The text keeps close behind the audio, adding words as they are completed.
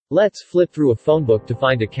Let's flip through a phone book to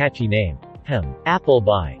find a catchy name.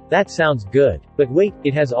 Appleby. That sounds good. But wait,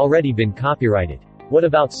 it has already been copyrighted. What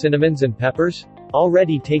about cinnamons and peppers?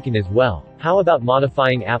 Already taken as well. How about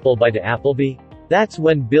modifying Appleby to Appleby? That's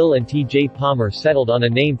when Bill and T.J. Palmer settled on a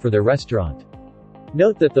name for their restaurant.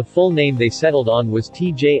 Note that the full name they settled on was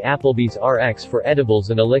T.J. Appleby's RX for edibles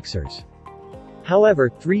and elixirs. However,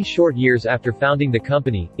 3 short years after founding the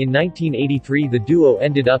company, in 1983 the duo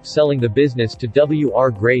ended up selling the business to W.R.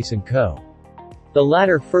 Grace & Co. The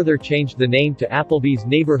latter further changed the name to Applebee's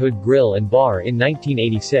Neighborhood Grill and Bar in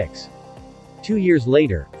 1986. 2 years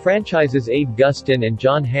later, franchises Abe Gustin and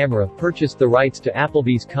John Hamra purchased the rights to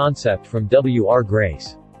Applebee's concept from W.R.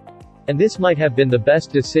 Grace. And this might have been the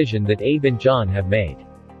best decision that Abe and John have made.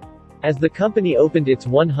 As the company opened its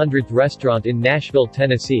 100th restaurant in Nashville,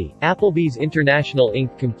 Tennessee, Applebee's International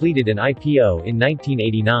Inc. completed an IPO in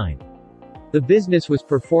 1989. The business was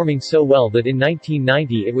performing so well that in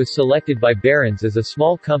 1990 it was selected by Barron's as a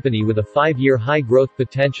small company with a 5-year high-growth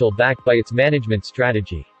potential backed by its management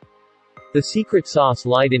strategy. The secret sauce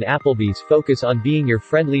lied in Applebee's focus on being your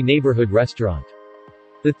friendly neighborhood restaurant.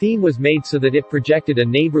 The theme was made so that it projected a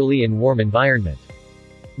neighborly and warm environment.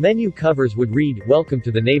 Menu covers would read, "Welcome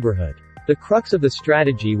to the neighborhood." The crux of the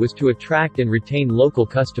strategy was to attract and retain local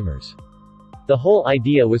customers. The whole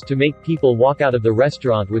idea was to make people walk out of the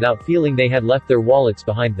restaurant without feeling they had left their wallets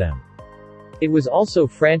behind them. It was also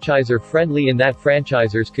franchisor-friendly in that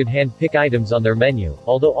franchisors could hand-pick items on their menu,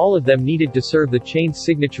 although all of them needed to serve the chain's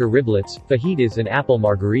signature riblets, fajitas and apple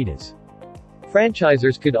margaritas.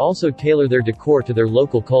 Franchisors could also tailor their decor to their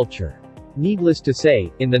local culture. Needless to say,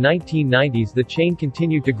 in the 1990s the chain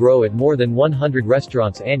continued to grow at more than 100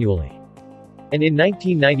 restaurants annually. And in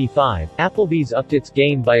 1995, Applebee's upped its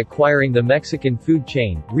game by acquiring the Mexican food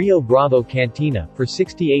chain, Rio Bravo Cantina, for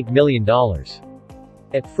 $68 million.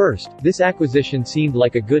 At first, this acquisition seemed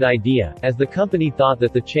like a good idea, as the company thought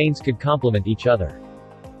that the chains could complement each other.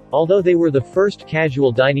 Although they were the first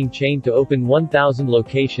casual dining chain to open 1,000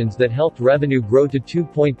 locations that helped revenue grow to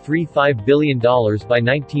 $2.35 billion by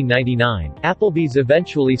 1999, Applebee's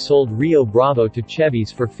eventually sold Rio Bravo to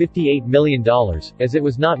Chevy's for $58 million, as it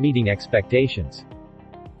was not meeting expectations.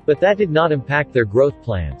 But that did not impact their growth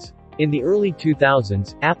plans. In the early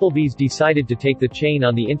 2000s, Applebee's decided to take the chain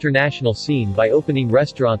on the international scene by opening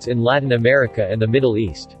restaurants in Latin America and the Middle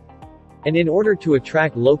East. And in order to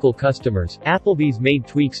attract local customers, Applebee's made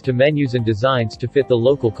tweaks to menus and designs to fit the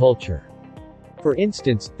local culture. For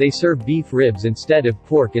instance, they serve beef ribs instead of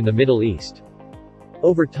pork in the Middle East.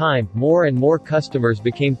 Over time, more and more customers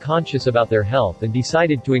became conscious about their health and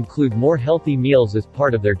decided to include more healthy meals as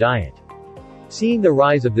part of their diet. Seeing the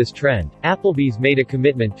rise of this trend, Applebee's made a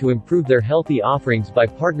commitment to improve their healthy offerings by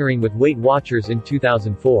partnering with Weight Watchers in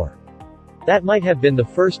 2004. That might have been the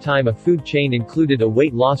first time a food chain included a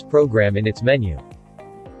weight loss program in its menu.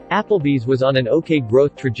 Applebee's was on an okay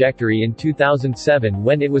growth trajectory in 2007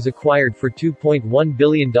 when it was acquired for $2.1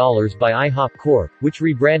 billion by IHOP Corp., which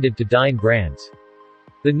rebranded to Dine Brands.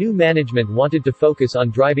 The new management wanted to focus on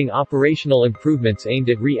driving operational improvements aimed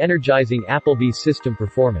at re-energizing Applebee's system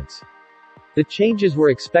performance. The changes were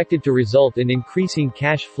expected to result in increasing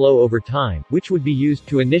cash flow over time, which would be used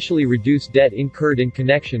to initially reduce debt incurred in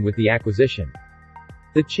connection with the acquisition.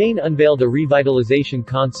 The chain unveiled a revitalization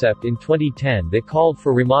concept in 2010 that called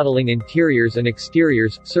for remodeling interiors and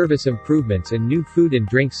exteriors, service improvements and new food and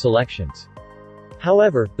drink selections.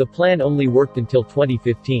 However, the plan only worked until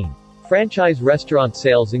 2015. Franchise restaurant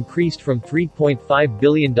sales increased from $3.5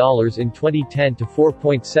 billion in 2010 to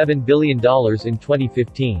 $4.7 billion in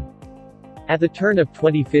 2015. At the turn of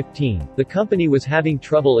 2015, the company was having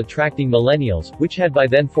trouble attracting millennials, which had by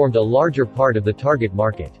then formed a larger part of the target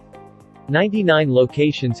market. 99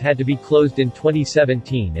 locations had to be closed in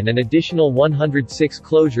 2017 and an additional 106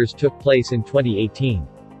 closures took place in 2018.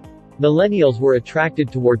 Millennials were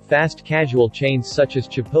attracted toward fast casual chains such as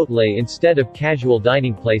Chipotle instead of casual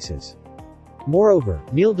dining places. Moreover,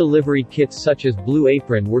 meal delivery kits such as Blue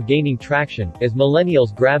Apron were gaining traction, as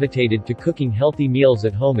millennials gravitated to cooking healthy meals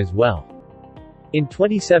at home as well. In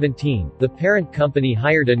 2017, the parent company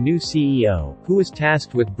hired a new CEO, who was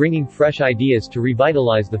tasked with bringing fresh ideas to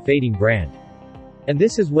revitalize the fading brand. And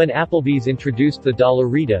this is when Applebee's introduced the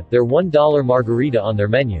Dollarita, their $1 margarita on their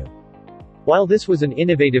menu. While this was an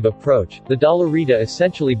innovative approach, the Dollarita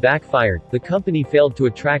essentially backfired. The company failed to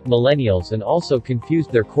attract millennials and also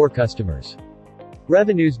confused their core customers.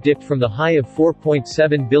 Revenues dipped from the high of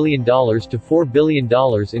 $4.7 billion to $4 billion in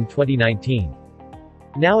 2019.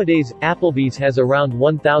 Nowadays, Applebee's has around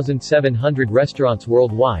 1,700 restaurants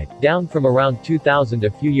worldwide, down from around 2,000 a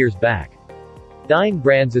few years back. Dine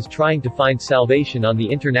Brands is trying to find salvation on the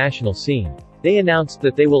international scene. They announced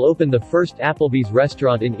that they will open the first Applebee's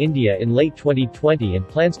restaurant in India in late 2020 and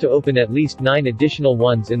plans to open at least 9 additional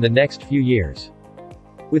ones in the next few years.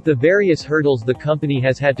 With the various hurdles the company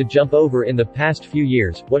has had to jump over in the past few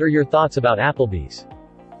years, what are your thoughts about Applebee's?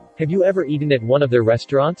 Have you ever eaten at one of their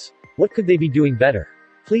restaurants? What could they be doing better?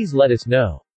 Please let us know.